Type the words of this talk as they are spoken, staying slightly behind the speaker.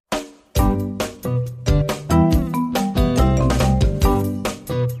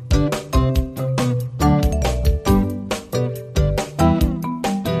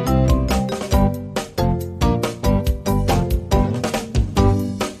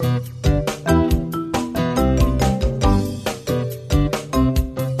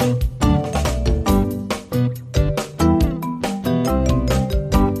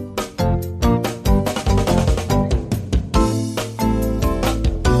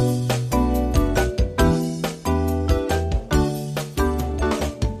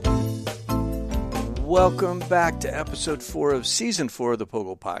welcome back to episode 4 of season 4 of the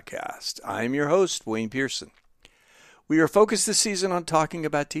POGL podcast. I'm your host, Wayne Pearson. We are focused this season on talking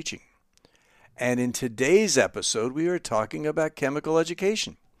about teaching. And in today's episode, we are talking about chemical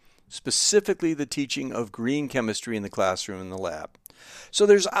education, specifically the teaching of green chemistry in the classroom and the lab. So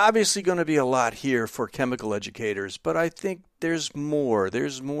there's obviously going to be a lot here for chemical educators, but I think there's more.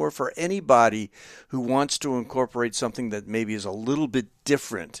 There's more for anybody who wants to incorporate something that maybe is a little bit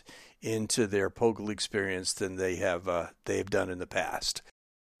different into their POGL experience than they have done in the past.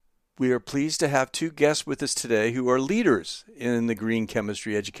 We are pleased to have 2 guests with us today who are leaders in the Green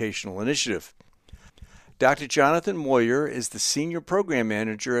Chemistry Educational Initiative. Dr. Jonathan Moyer is the Senior Program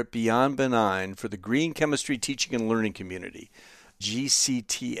Manager at Beyond Benign for the Green Chemistry Teaching and Learning Community,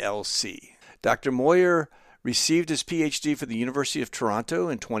 GCTLC. Dr. Moyer received his PhD from the University of Toronto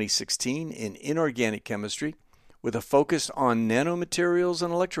in 2016 in inorganic chemistry, with a focus on nanomaterials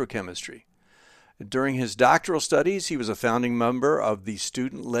and electrochemistry. During his doctoral studies, he was a founding member of the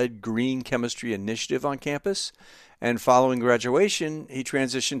student-led Green Chemistry Initiative on campus, and following graduation, he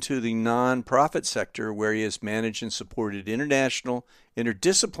transitioned to the nonprofit sector where he has managed and supported international,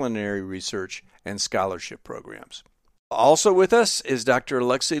 interdisciplinary research and scholarship programs. Also with us is Dr.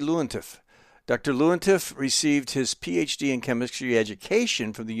 Alexei Leontief. Dr. Leontief received his PhD in chemistry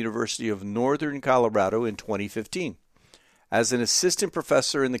education from the University of Northern Colorado in 2015. As an assistant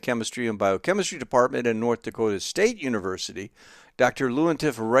professor in the chemistry and biochemistry department at North Dakota State University, Dr.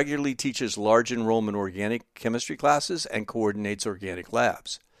 Leontief regularly teaches large enrollment organic chemistry classes and coordinates organic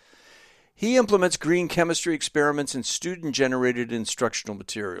labs. He implements green chemistry experiments in student-generated instructional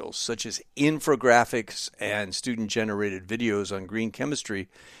materials, such as infographics and student-generated videos on green chemistry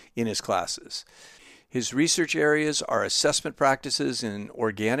in his classes. His research areas are assessment practices in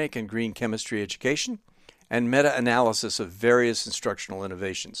organic and green chemistry education and meta-analysis of various instructional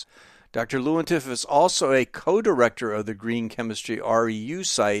innovations. Dr. Leontief is also a co-director of the Green Chemistry REU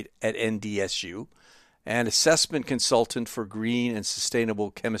site at NDSU, and assessment consultant for Green and Sustainable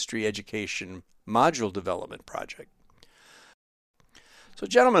Chemistry Education Module Development Project. So,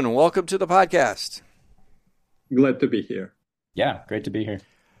 gentlemen, welcome to the podcast. Glad to be here. Yeah, great to be here.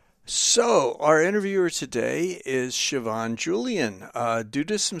 So, our interviewer today is Siobhan Julian. Due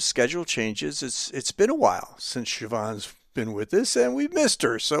to some schedule changes, it's been a while since Siobhan's been with us, and we've missed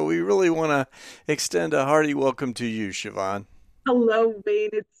her. So we really want to extend a hearty welcome to you, Siobhan. Hello, Wayne.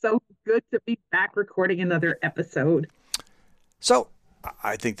 It's so good to be back recording another episode. So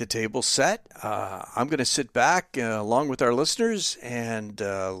I think the table's set. I'm going to sit back along with our listeners and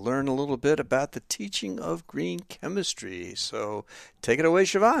learn a little bit about the teaching of green chemistry. So take it away,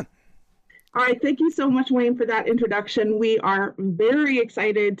 Siobhan. All right. Thank you so much, Wayne, for that introduction. We are very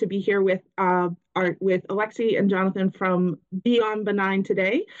excited to be here with Alexei and Jonathan from Beyond Benign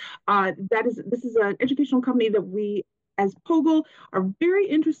today. This is an educational company that we, as POGL, are very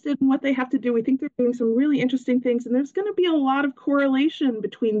interested in what they have to do. We think they're doing some really interesting things, and there's going to be a lot of correlation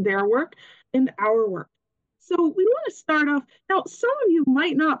between their work and our work. So we want to start off. Now, some of you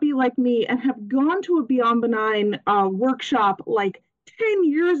might not be like me and have gone to a Beyond Benign workshop like 10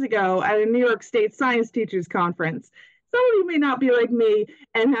 years ago at a New York State Science Teachers Conference. Some of you may not be like me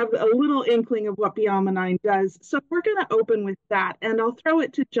and have a little inkling of what Beyond Benign does. So we're going to open with that, and I'll throw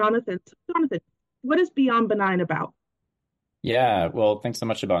it to Jonathan. So, Jonathan, what is Beyond Benign about? Yeah, well, thanks so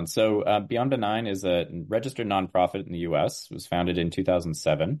much, Siobhan. So Beyond Benign is a registered nonprofit in the U.S. It was founded in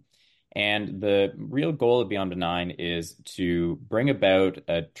 2007. And the real goal of Beyond Benign is to bring about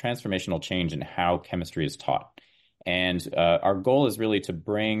a transformational change in how chemistry is taught. And our goal is really to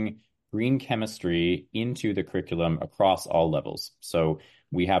bring green chemistry into the curriculum across all levels. So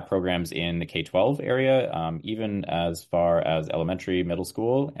we have programs in the K-12 area, even as far as elementary, middle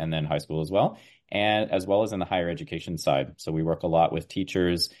school, and then high school as well, and as well as in the higher education side. So we work a lot with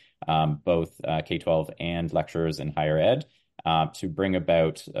teachers, both K-12 and lecturers in higher ed, to bring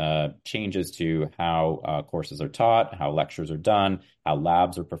about changes to how courses are taught, how lectures are done, how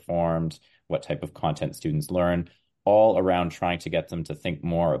labs are performed, what type of content students learn, all around trying to get them to think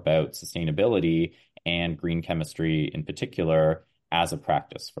more about sustainability and green chemistry in particular as a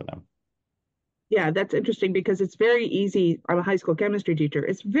practice for them. Yeah, that's interesting because it's very easy. I'm a high school chemistry teacher.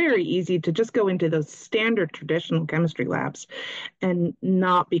 It's very easy to just go into those standard traditional chemistry labs and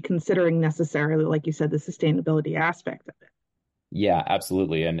not be considering necessarily, like you said, the sustainability aspect of it. Yeah,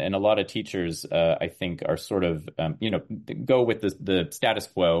 absolutely. And a lot of teachers, I think, are sort of, go with the status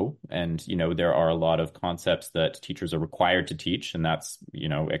quo. And, there are a lot of concepts that teachers are required to teach, and that's,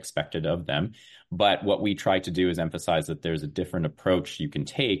 expected of them. But what we try to do is emphasize that there's a different approach you can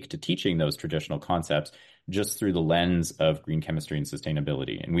take to teaching those traditional concepts just through the lens of green chemistry and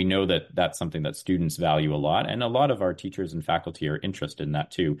sustainability. And we know that that's something that students value a lot. And a lot of our teachers and faculty are interested in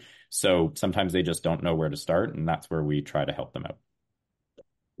that too. So sometimes they just don't know where to start. And that's where we try to help them out.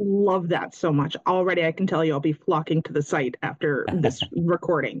 Love that so much. Already, I can tell you I'll be flocking to the site after this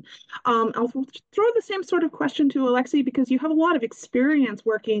recording. I'll throw the same sort of question to Alexi because you have a lot of experience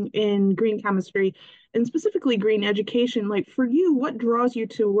working in green chemistry and specifically green education. Like for you, what draws you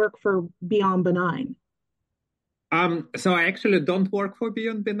to work for Beyond Benign? So I actually don't work for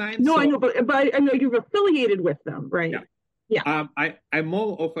Beyond Benign. No, so, I know, but I know you're affiliated with them, right? Yeah. I'm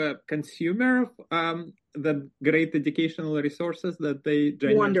more of a consumer of the great educational resources that they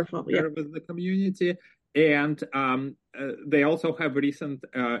generally share with the community. And they also have recent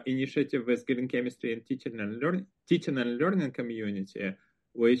initiative with green chemistry and teaching and learning community,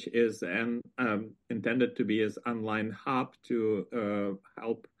 which is intended to be as online hub to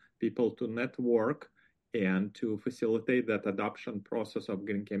help people to network and to facilitate that adoption process of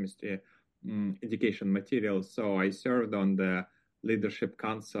green chemistry education materials. So I served on the leadership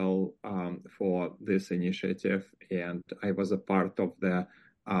council for this initiative, and I was a part of the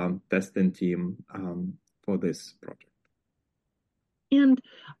testing team for this project. And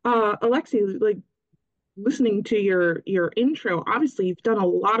Alexi, like listening to your intro, obviously you've done a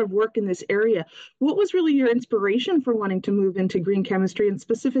lot of work in this area. What was really your inspiration for wanting to move into green chemistry and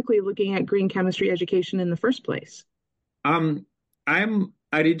specifically looking at green chemistry education in the first place?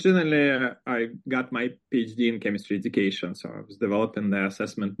 I got my PhD in chemistry education, so I was developing the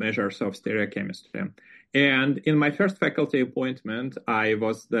assessment measures of stereochemistry. And in my first faculty appointment, I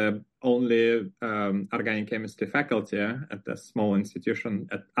was the only organic chemistry faculty at a small institution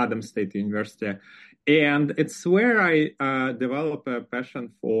at Adams State University. And it's where I developed a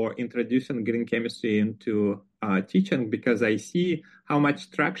passion for introducing green chemistry into teaching, because I see how much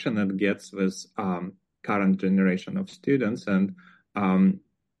traction it gets with current generation of students, and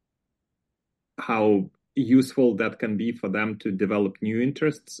how useful that can be for them to develop new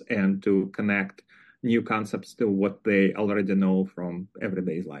interests and to connect new concepts to what they already know from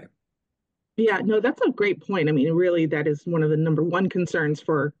everyday life. Yeah, no, that's a great point. I mean, really, that is one of the number one concerns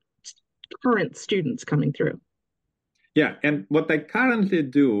for current students coming through. Yeah, and what I currently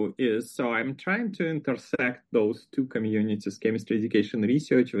do is, so I'm trying to intersect those two communities, chemistry education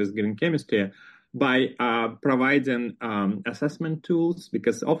research with green chemistry, by providing assessment tools,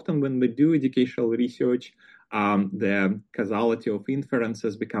 because often when we do educational research, the causality of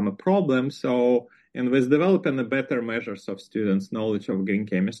inferences become a problem. So, and with developing the better measures of students' knowledge of green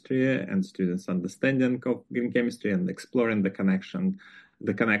chemistry and students' understanding of green chemistry and exploring the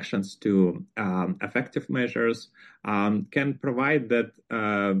connections to effective measures, can provide that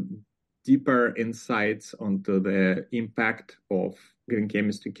deeper insights onto the impact of green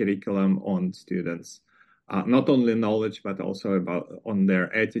chemistry curriculum on students, not only knowledge, but also on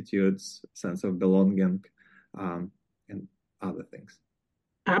their attitudes, sense of belonging, and other things.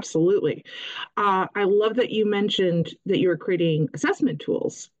 Absolutely. I love that you mentioned that you were creating assessment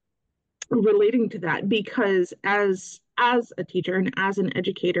tools relating to that, because as a teacher and as an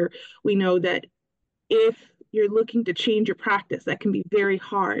educator, we know that if you're looking to change your practice, that can be very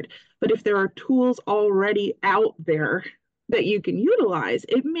hard. But if there are tools already out there that you can utilize,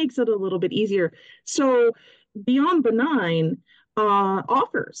 it makes it a little bit easier. So Beyond Benign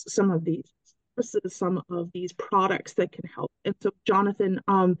offers some of these services, some of these products that can help. And so, Jonathan,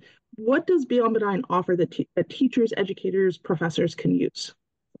 what does Beyond Benign offer that teachers, educators, professors can use?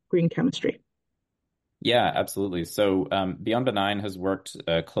 Green chemistry. Yeah, absolutely. So Beyond Benign has worked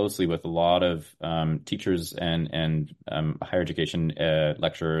closely with a lot of teachers and higher education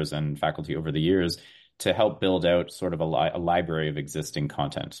lecturers and faculty over the years to help build out sort of a library of existing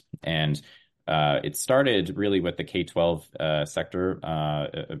content. And it started really with the K-12 sector,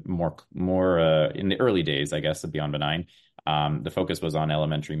 more in the early days, I guess, of Beyond Benign. The focus was on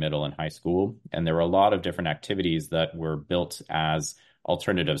elementary, middle, and high school. And there were a lot of different activities that were built as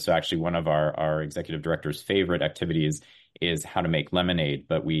alternatives. So actually one of our executive director's favorite activities is how to make lemonade,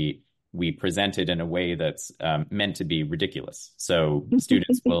 but we present it in a way that's meant to be ridiculous. So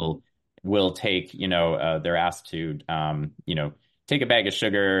students will take, they're asked to, take a bag of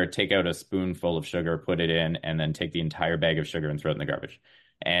sugar, take out a spoonful of sugar, put it in, and then take the entire bag of sugar and throw it in the garbage.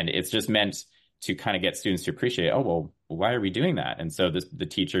 And it's just meant to kind of get students to appreciate, oh, well, why are we doing that? And so the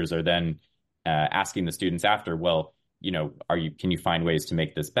teachers are then asking the students after, well, can you find ways to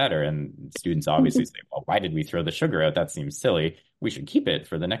make this better? And students obviously say, well, why did we throw the sugar out? That seems silly. We should keep it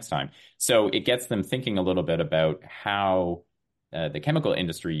for the next time. So it gets them thinking a little bit about how the chemical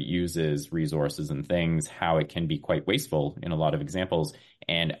industry uses resources and things, how it can be quite wasteful in a lot of examples.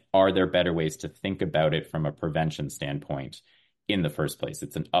 And are there better ways to think about it from a prevention standpoint in the first place?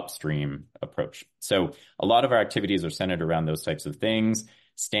 It's an upstream approach. So a lot of our activities are centered around those types of things.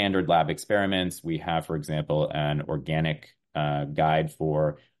 Standard lab experiments. We have, for example, an organic guide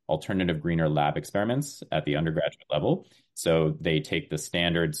for alternative greener lab experiments at the undergraduate level. So they take the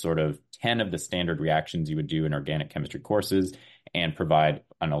standard sort of 10 of the standard reactions you would do in organic chemistry courses and provide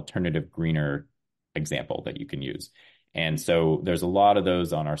an alternative greener example that you can use. And so there's a lot of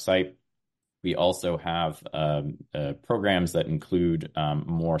those on our site. We also have programs that include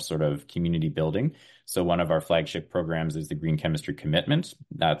more sort of community building. So one of our flagship programs is the Green Chemistry Commitment.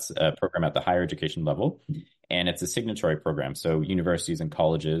 That's a program at the higher education level, and it's a signatory program. So universities and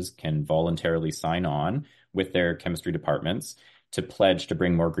colleges can voluntarily sign on with their chemistry departments to pledge to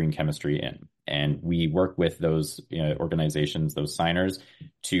bring more green chemistry in. And we work with those organizations, those signers,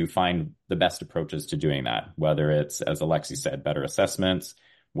 to find the best approaches to doing that, whether it's, as Alexi said, better assessments,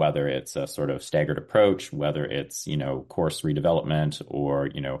 whether it's a sort of staggered approach, whether it's, course redevelopment or,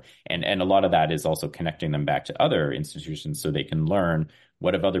 and a lot of that is also connecting them back to other institutions so they can learn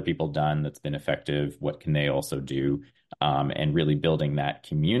what have other people done that's been effective, what can they also do, and really building that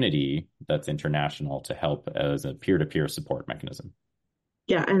community that's international to help as a peer-to-peer support mechanism.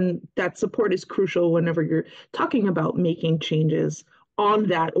 Yeah, and that support is crucial whenever you're talking about making changes on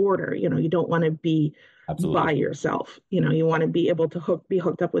that order. You don't want to be Absolutely. by yourself. You want to be able to be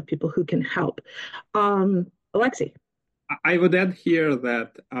hooked up with people who can help. Alexi. I would add here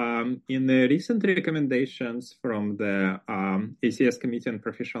that in the recent recommendations from the ACS Committee on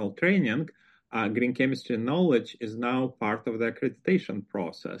Professional Training, green chemistry knowledge is now part of the accreditation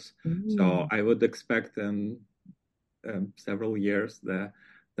process. So I would expect in several years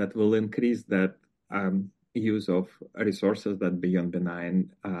that will increase that use of resources that Beyond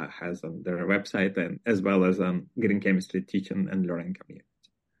Benign has on their website, and as well as on green chemistry teaching and learning community.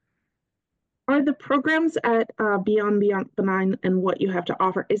 Are the programs at Beyond Benign and what you have to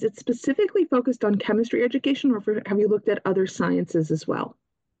offer, is it specifically focused on chemistry education, or have you looked at other sciences as well?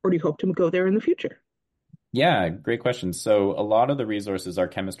 Or do you hope to go there in the future? Yeah, great question. So a lot of the resources are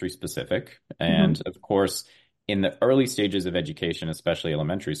chemistry specific. And of course, in the early stages of education, especially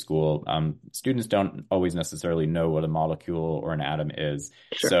elementary school, students don't always necessarily know what a molecule or an atom is.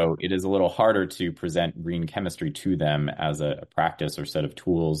 Sure. So it is a little harder to present green chemistry to them as a practice or set of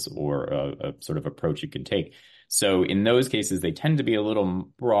tools or a sort of approach you can take. So in those cases, they tend to be a little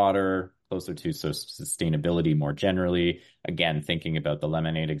broader, closer to sustainability more generally. Again, thinking about the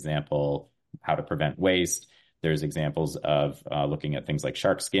lemonade example, how to prevent waste. There's examples of looking at things like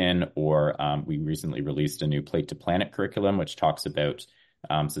shark skin, or we recently released a new Plate to Planet curriculum, which talks about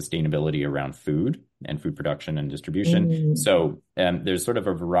sustainability around food and food production and distribution. So there's sort of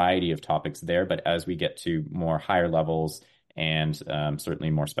a variety of topics there, but as we get to more higher levels and certainly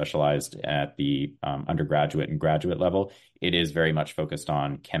more specialized at the undergraduate and graduate level, it is very much focused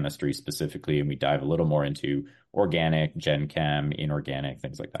on chemistry specifically, and we dive a little more into organic, gen chem, inorganic,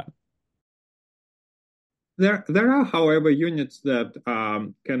 things like that. There are, however, units that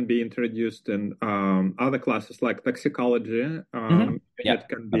can be introduced in other classes like toxicology. It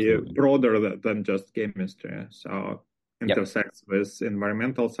can be broader than just chemistry. So intersects with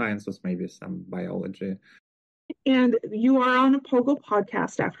environmental sciences, maybe some biology. And you are on a POGIL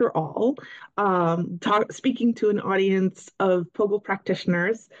podcast, after all, speaking to an audience of POGIL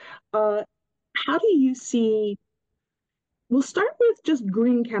practitioners. How do you see... We'll start with just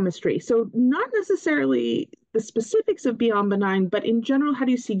green chemistry. So not necessarily the specifics of Beyond Benign, but in general, how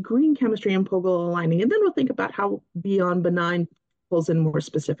do you see green chemistry and POGIL aligning? And then we'll think about how Beyond Benign pulls in more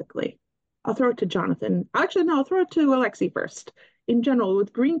specifically. I'll throw it to Jonathan. Actually, no, I'll throw it to Alexi first. In general,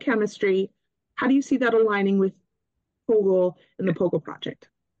 with green chemistry, how do you see that aligning with POGIL and the POGIL project?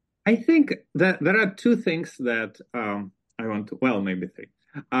 I think that there are two things that I want to, well, maybe three.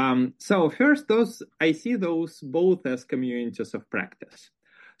 So first, I see those both as communities of practice.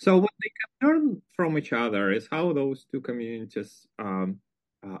 So what they can learn from each other is how those two communities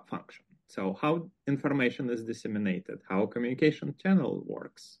function. So how information is disseminated, how communication channels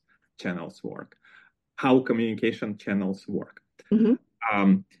work, how communication channels work.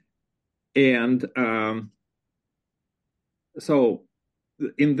 So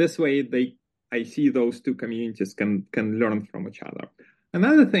in this way, I see those two communities can learn from each other.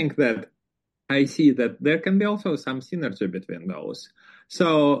 Another thing that I see that there can be also some synergy between those.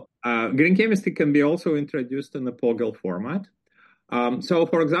 So green chemistry can be also introduced in the POGIL format. So,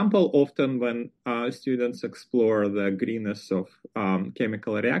 for example, often when students explore the greenness of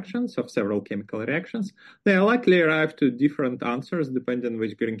chemical reactions, of several chemical reactions, they likely arrive to different answers depending on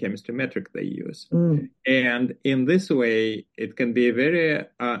which green chemistry metric they use. And in this way, it can be a very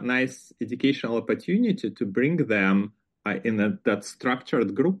nice educational opportunity to bring them in that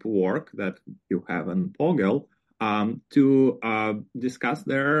structured group work that you have in POGL to discuss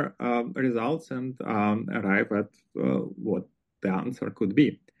their results and arrive at what the answer could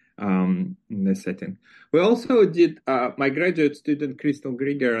be in this setting. We also did, my graduate student Crystal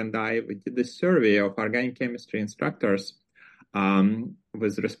Grieger and we did a survey of organic chemistry instructors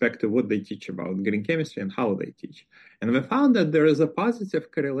with respect to what they teach about green chemistry and how they teach. And we found that there is a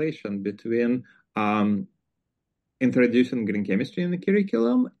positive correlation between introducing green chemistry in the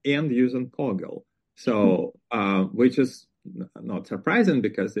curriculum and using POGL. So, which is not surprising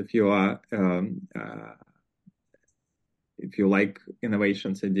because if you are if you like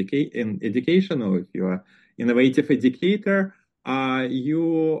innovations in education, or if you're an innovative educator,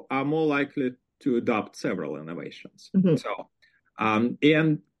 you are more likely to adopt several innovations. So,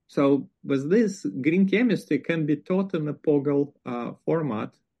 and so with this, green chemistry can be taught in a POGL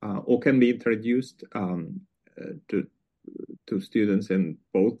format, or can be introduced to students in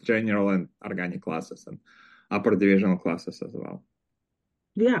both general and organic classes and upper divisional classes as well.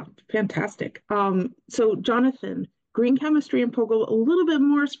 Yeah, fantastic. So Jonathan, green chemistry and POGL a little bit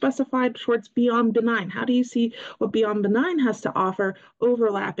more specified towards Beyond Benign. How do you see what Beyond Benign has to offer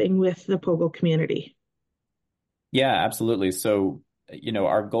overlapping with the POGL community? Yeah, absolutely. So,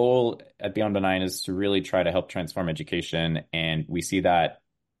 our goal at Beyond Benign is to really try to help transform education. And we see that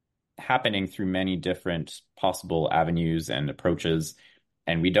happening through many different possible avenues and approaches.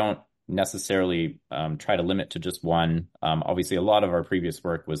 And we don't necessarily try to limit to just one. Obviously, a lot of our previous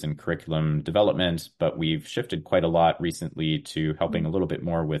work was in curriculum development, but we've shifted quite a lot recently to helping a little bit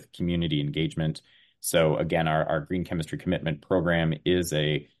more with community engagement. So again, our Green Chemistry Commitment Program is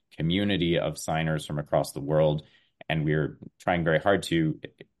a community of signers from across the world, and we're trying very hard to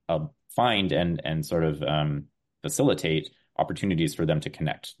find and sort of facilitate opportunities for them to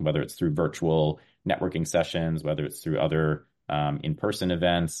connect, whether it's through virtual networking sessions, whether it's through other in-person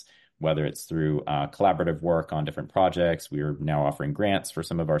events, whether it's through collaborative work on different projects. We are now offering grants for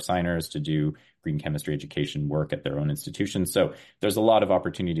some of our signers to do green chemistry education work at their own institutions. So there's a lot of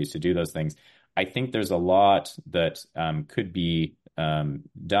opportunities to do those things. I think there's a lot that could be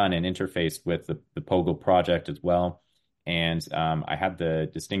done and interfaced with the POGL project as well. And I had the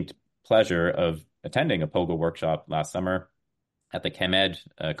distinct pleasure of attending a POGL workshop last summer at the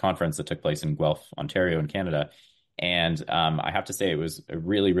ChemEd conference that took place in Guelph, Ontario in Canada. And I have to say, it was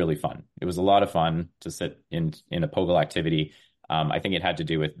really, really fun. It was a lot of fun to sit in a POGL activity. I think it had to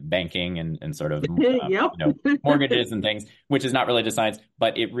do with banking and sort of mortgages and things, which is not related to science,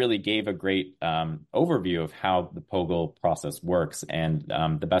 but it really gave a great overview of how the POGL process works. And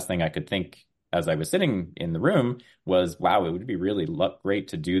the best thing I could think as I was sitting in the room was, wow, it would be really great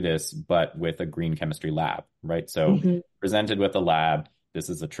to do this, but with a green chemistry lab, right? So presented with a lab. This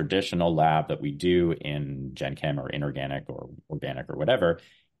is a traditional lab that we do in Gen Chem or inorganic or organic or whatever.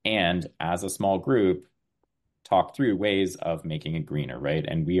 And as a small group, talk through ways of making it greener, right?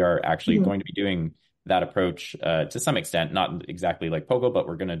 And we are actually going to be doing that approach to some extent, not exactly like POGL, but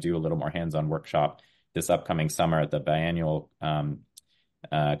we're going to do a little more hands-on workshop this upcoming summer at the biannual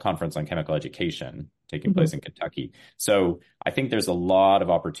conference on chemical education taking place in Kentucky. So I think there's a lot of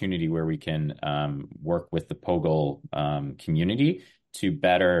opportunity where we can work with the POGL community to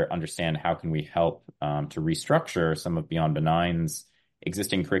better understand how can we help to restructure some of Beyond Benign's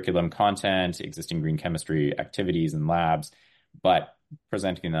existing curriculum content, existing green chemistry activities and labs, but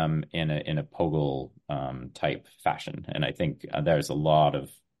presenting them in a POGL type fashion. And I think there's a lot of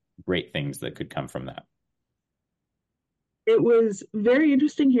great things that could come from that. It was very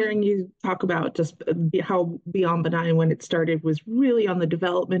interesting hearing you talk about just how Beyond Benign, when it started, was really on the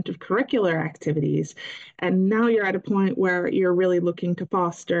development of curricular activities. And now you're at a point where you're really looking to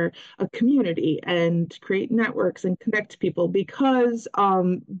foster a community and create networks and connect people, because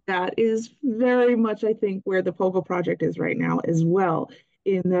that is very much, I think, where the POGL project is right now as well,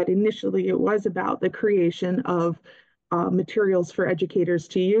 in that initially it was about the creation of materials for educators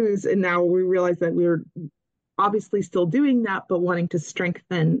to use. And now we realize that we're obviously still doing that, but wanting to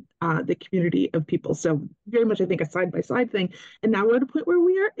strengthen the community of people. So very much, I think, a side-by-side thing. And now we're at a point where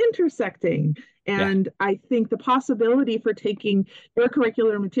we are intersecting. And I think the possibility for taking your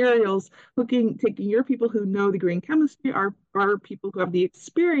curricular materials, taking your people who know the green chemistry, are people who have the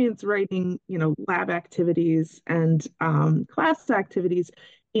experience writing, lab activities and class activities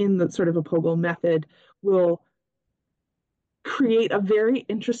in the sort of a POGL method, will create a very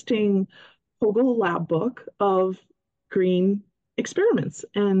interesting POGIL lab book of green experiments.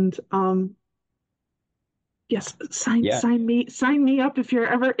 And yes, Yeah. sign me up if you're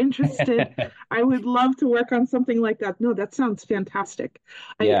ever interested. I would love to work on something like that. No, that sounds fantastic.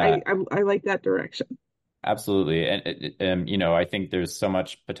 Yeah. I like that direction. Absolutely. And you know, I think there's so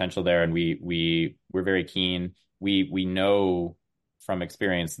much potential there, and we're very keen. We know from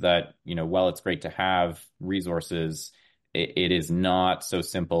experience that, you know, while it's great to have resources, it is not so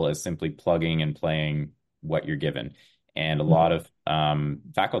simple as simply plugging and playing what you're given. And a lot of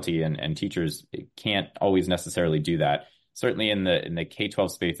faculty and teachers can't always necessarily do that. Certainly in the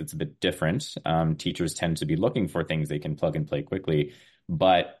K-12 space, it's a bit different. Teachers tend to be looking for things they can plug and play quickly,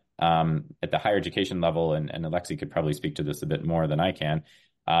 but at the higher education level, and Alexi could probably speak to this a bit more than I can,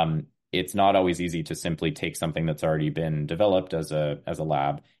 it's not always easy to simply take something that's already been developed as a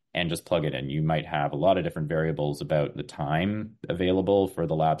lab and just plug it in. You might have a lot of different variables about the time available for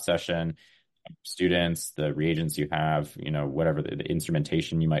the lab session, students, the reagents you have, you know, whatever the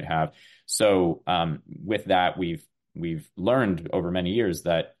instrumentation you might have. So with that, we've learned over many years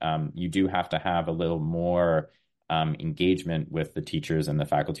that you do have to have a little more engagement with the teachers and the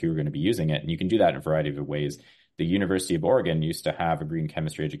faculty who are going to be using it. And you can do that in a variety of ways. The University of Oregon used to have a green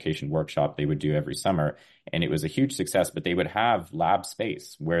chemistry education workshop they would do every summer, and it was a huge success, but they would have lab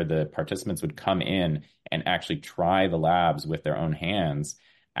space where the participants would come in and actually try the labs with their own hands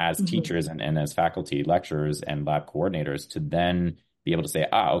as teachers and as faculty, lecturers, and lab coordinators, to then be able to say,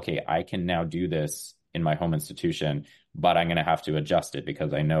 okay, I can now do this in my home institution, but I'm going to have to adjust it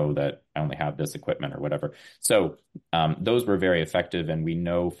because I know that I only have this equipment or whatever. So those were very effective. And we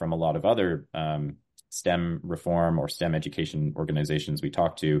know from a lot of other STEM reform or STEM education organizations we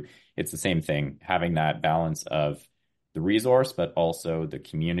talk to, it's the same thing, having that balance of the resource, but also the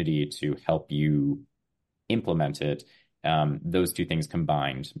community to help you implement it. Those two things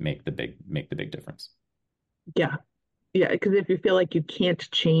combined make the big difference. Yeah. Yeah. Because if you feel like you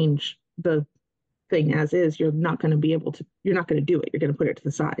can't change the thing as is, you're not going to be able to, you're not going to do it. You're going to put it to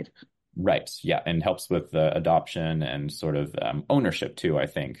the side. Right. Yeah. And helps with the adoption and sort of ownership too, I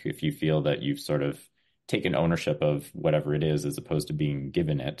think, if you feel that you've sort of taken ownership of whatever it is as opposed to being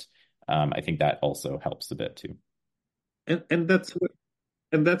given it. I think that also helps a bit too. And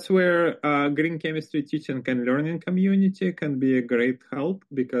that's where green chemistry teaching and learning community can be a great help,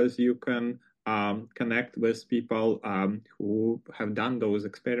 because you can connect with people who have done those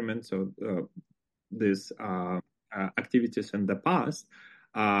experiments or these activities in the past,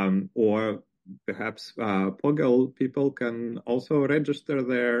 or perhaps POGIL people can also register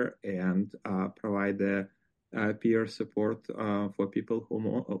there and provide the peer support for people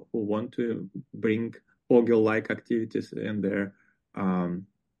who want to bring POGIL-like activities in their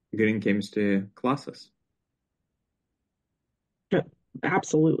green chemistry classes. Yeah,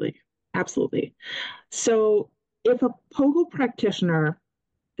 absolutely. Absolutely. So if a POGIL practitioner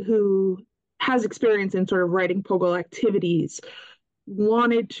who has experience in sort of writing POGIL activities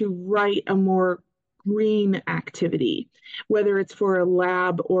wanted to write a more green activity, whether it's for a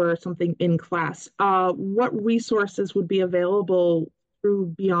lab or something in class, what resources would be available through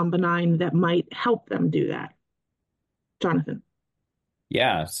Beyond Benign that might help them do that? Jonathan.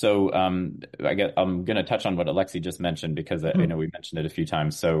 Yeah, so I'm going to touch on what Alexi just mentioned, because I know we mentioned it a few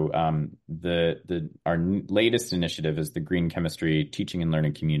times. So our latest initiative is the Green Chemistry Teaching and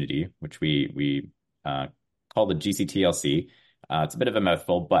Learning Community, which we call the GCTLC. It's a bit of a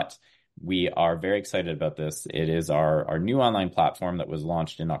mouthful, but we are very excited about this. It is our new online platform that was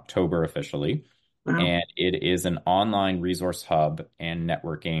launched in October officially. Wow. And it is an online resource hub and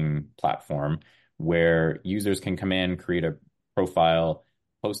networking platform where users can come in, create a profile,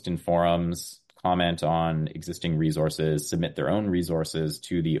 post in forums, comment on existing resources, submit their own resources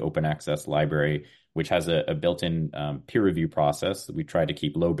to the open access library, which has a built-in peer review process that we try to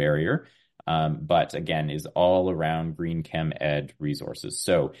keep low barrier, but again, is all around green chem ed resources.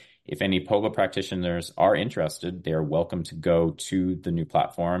 So if any POGIL practitioners are interested, they're welcome to go to the new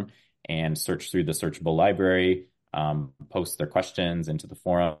platform and search through the searchable library, post their questions into the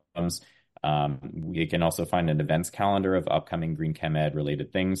forums. We can also find an events calendar of upcoming Green Chem Ed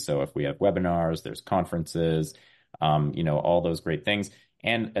related things. So if we have webinars, there's conferences, all those great things,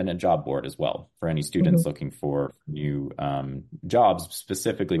 and a job board as well for any students looking for new jobs,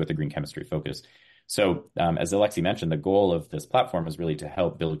 specifically with a green chemistry focus. So as Alexi mentioned, the goal of this platform is really to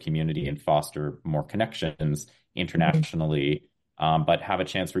help build community and foster more connections internationally, but have a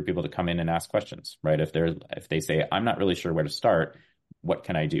chance for people to come in and ask questions, right? If they say, I'm not really sure where to start, what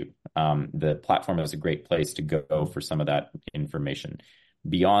can I do? The platform is a great place to go for some of that information.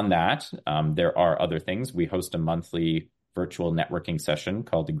 Beyond that, there are other things. We host a monthly virtual networking session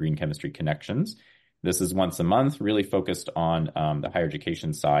called the Green Chemistry Connections. This is once a month, really focused on the higher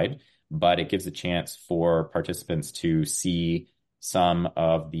education side, but it gives a chance for participants to see some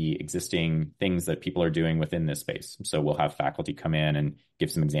of the existing things that people are doing within this space. So we'll have faculty come in and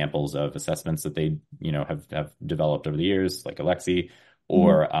give some examples of assessments that they, have developed over the years, like Alexi,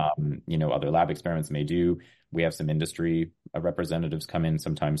 or other lab experiments may do. We have some industry representatives come in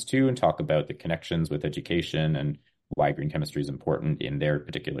sometimes too and talk about the connections with education and why green chemistry is important in their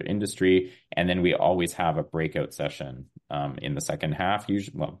particular industry. And then we always have a breakout session in the second half,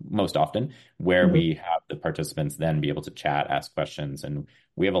 usually, well, most often, where we have the participants then be able to chat, ask questions. And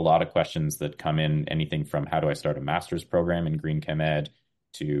we have a lot of questions that come in, anything from how do I start a master's program in green chem ed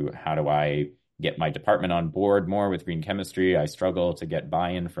to how do I get my department on board more with green chemistry? I struggle to get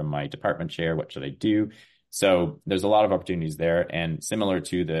buy-in from my department chair. What should I do? So there's a lot of opportunities there. And similar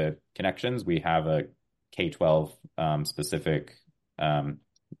to the connections, we have a K-12 specific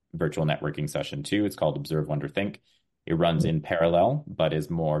virtual networking session too. It's called Observe, Wonder, Think. It runs in parallel, but is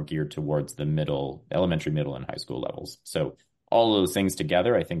more geared towards the elementary, middle, and high school levels. So all of those things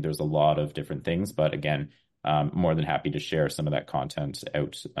together, I think there's a lot of different things, but again, more than happy to share some of that content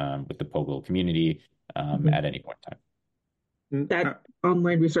out with the POGIL community at any point in time. That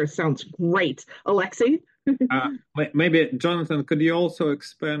online resource sounds great. Alexi? Maybe, Jonathan, could you also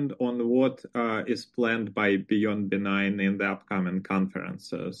expand on what is planned by Beyond Benign in the upcoming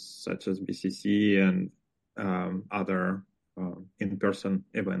conferences, such as BCC and other in-person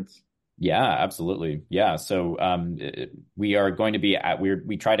events? Yeah, absolutely. Yeah. So we are going to be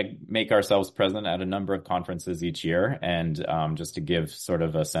we try to make ourselves present at a number of conferences each year. And just to give sort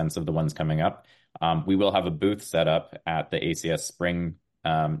of a sense of the ones coming up, we will have a booth set up at the ACS Spring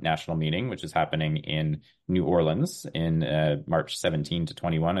National Meeting, which is happening in New Orleans in March 17 to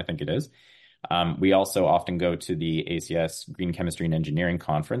 21, I think it is. We also often go to the ACS Green Chemistry and Engineering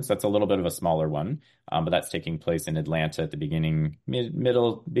Conference. That's a little bit of a smaller one, but that's taking place in Atlanta at the beginning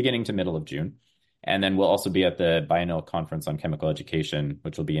to middle of June. And then we'll also be at the Biennial Conference on Chemical Education,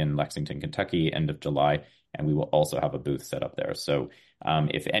 which will be in Lexington, Kentucky, end of July. And we will also have a booth set up there. So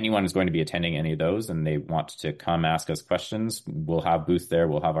if anyone is going to be attending any of those and they want to come ask us questions, we'll have booths there.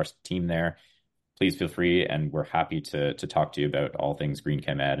 We'll have our team there. Please feel free, and we're happy to talk to you about all things green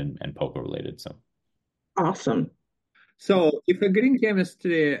chem ed and POGIL related. So awesome. So if a green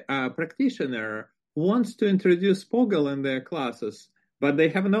chemistry practitioner wants to introduce POGIL in their classes, but they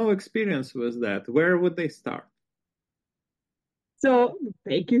have no experience with that, where would they start? So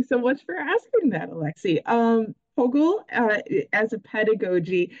thank you so much for asking that, Alexi. POGIL, as a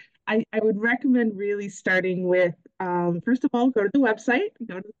pedagogy, I would recommend really starting with, first of all, go to the website,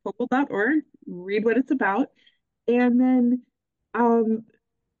 go to pogil.org, read what it's about. And then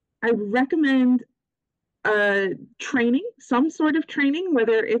I recommend training, some sort of training,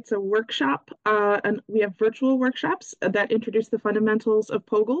 whether it's a workshop, and we have virtual workshops that introduce the fundamentals of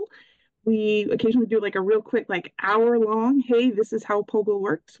POGIL. We occasionally do like a real quick, like hour-long, hey, this is how POGIL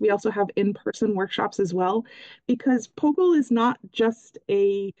works. We also have in-person workshops as well, because POGIL is not just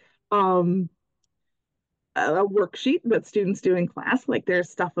a worksheet that students do in class, like there's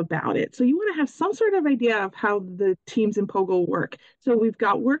stuff about it. So you want to have some sort of idea of how the teams in POGIL work. So we've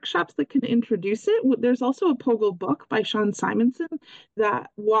got workshops that can introduce it. There's also a POGIL book by Sean Simonson that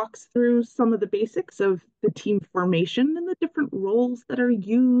walks through some of the basics of the team formation and the different roles that are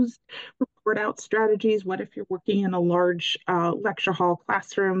used, report out strategies. What if you're working in a large lecture hall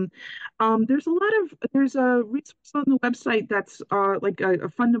classroom? There's a resource on the website that's like a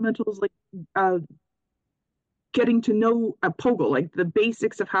fundamentals, like getting to know a POGIL, like the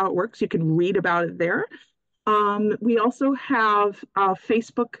basics of how it works. You can read about it there. We also have a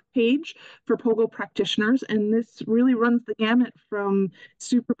Facebook page for POGIL practitioners, and this really runs the gamut from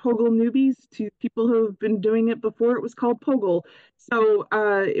super POGIL newbies to people who have been doing it before it was called POGIL. So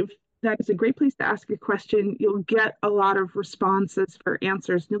if that is a great place to ask a question. You'll get a lot of responses for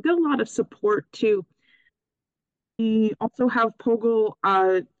answers. You'll get a lot of support too. We also have POGIL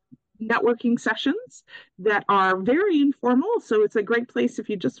networking sessions that are very informal. So it's a great place if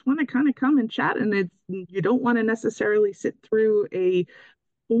you just want to kind of come and chat, and you don't want to necessarily sit through a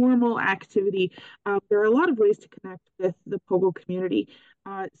formal activity. There are a lot of ways to connect with the POGIL community.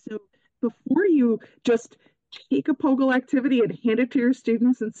 So before you just take a POGIL activity and hand it to your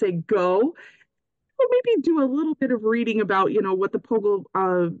students and say, go, or maybe do a little bit of reading about, what the POGIL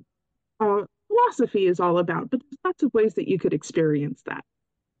philosophy is all about. But there's lots of ways that you could experience that.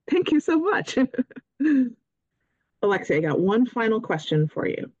 Thank you so much. Alexi, I got one final question for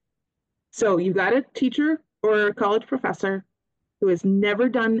you. So you got a teacher or a college professor who has never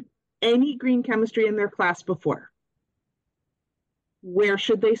done any green chemistry in their class before. where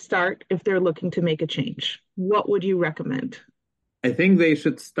should they start if they're looking to make a change? What would you recommend? I think they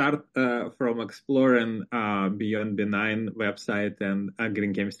should start from exploring Beyond Benign website and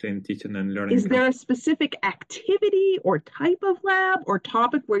green chemistry and teaching and learning. Is there a specific activity or type of lab or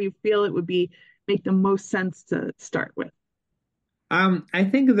topic where you feel it would make the most sense to start with? I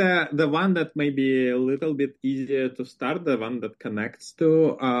think the one that may be a little bit easier to start, the one that connects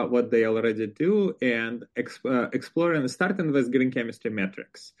to what they already do, and exploring, starting with green chemistry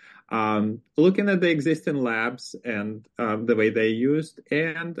metrics, looking at the existing labs and the way they're used,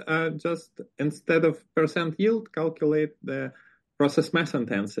 and just instead of percent yield, calculate the process mass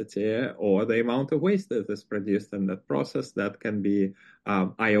intensity or the amount of waste that is produced in that process. That can be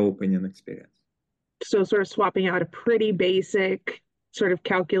eye-opening experience. So sort of swapping out a pretty basic sort of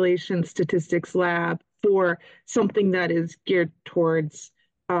calculation statistics lab for something that is geared towards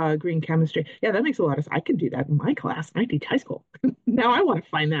green chemistry. Yeah, that makes a lot of sense. I could do that in my class. I teach high school. Now I want to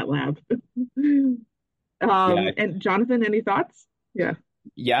find that lab. And Jonathan, any thoughts? Yeah.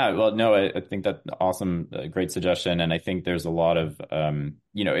 Yeah, well, no, I think that's awesome, great suggestion, and I think there's a lot of, a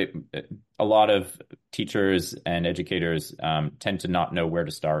lot of teachers and educators tend to not know where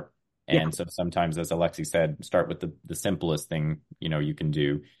to start, and so sometimes, as Alexi said, start with the simplest thing you can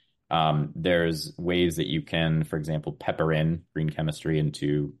do. There's ways that you can, for example, pepper in green chemistry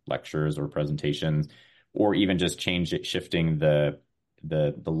into lectures or presentations, or even just shifting the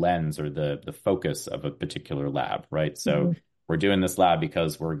lens or the focus of a particular lab, right? So we're doing this lab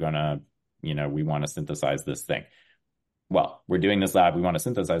because we're gonna, we want to synthesize this thing. Well, we're doing this lab, we want to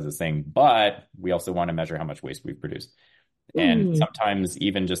synthesize this thing, but we also want to measure how much waste we've produced. And sometimes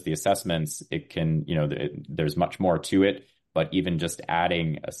even just the assessments, it can, there's much more to it, but even just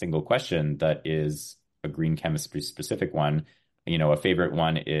adding a single question that is a green chemistry specific one, a favorite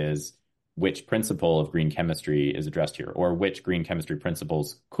one is, which principle of green chemistry is addressed here, or which green chemistry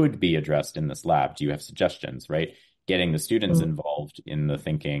principles could be addressed in this lab? Do you have suggestions, right? Getting the students involved in the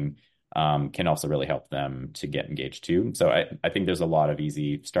thinking can also really help them to get engaged too. So I think there's a lot of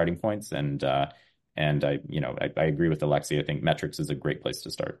easy starting points, and I agree with Alexi. I think metrics is a great place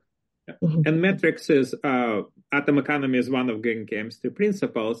to start. And metrics is atom economy is one of green chemistry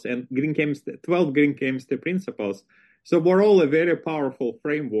principles, and 12 green chemistry principles. So we're all a very powerful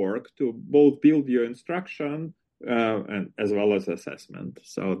framework to both build your instruction and as well as assessment.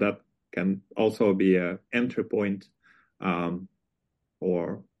 So that can also be an entry point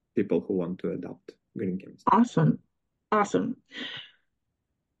for people who want to adopt green chemistry. Awesome.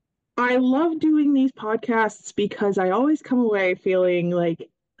 I love doing these podcasts because I always come away feeling like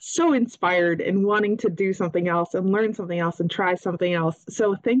so inspired and wanting to do something else and learn something else and try something else.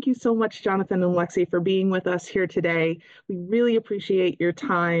 So thank you so much, Jonathan and Lexi, for being with us here today. We really appreciate your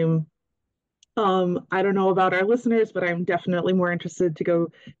time. I don't know about our listeners, but I'm definitely more interested to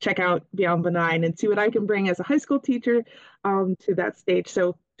go check out Beyond Benign and see what I can bring as a high school teacher to that stage.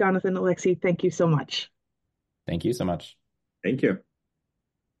 So Jonathan and Lexi, thank you so much. Thank you so much. Thank you.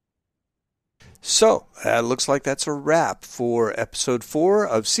 So, it looks like that's a wrap for episode 4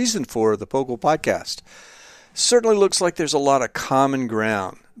 of season 4 of the POGIL podcast. Certainly looks like there's a lot of common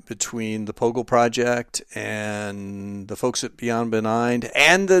ground between the POGIL project and the folks at Beyond Benign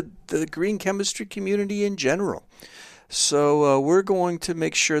and the green chemistry community in general. So we're going to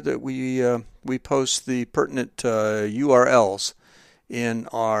make sure that we post the pertinent URLs in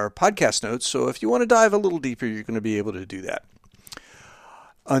our podcast notes. So if you want to dive a little deeper, you're going to be able to do that.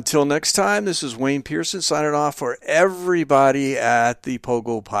 Until next time, this is Wayne Pearson signing off for everybody at the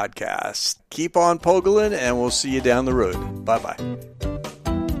POGIL podcast. Keep on POGILing, and we'll see you down the road. Bye-bye.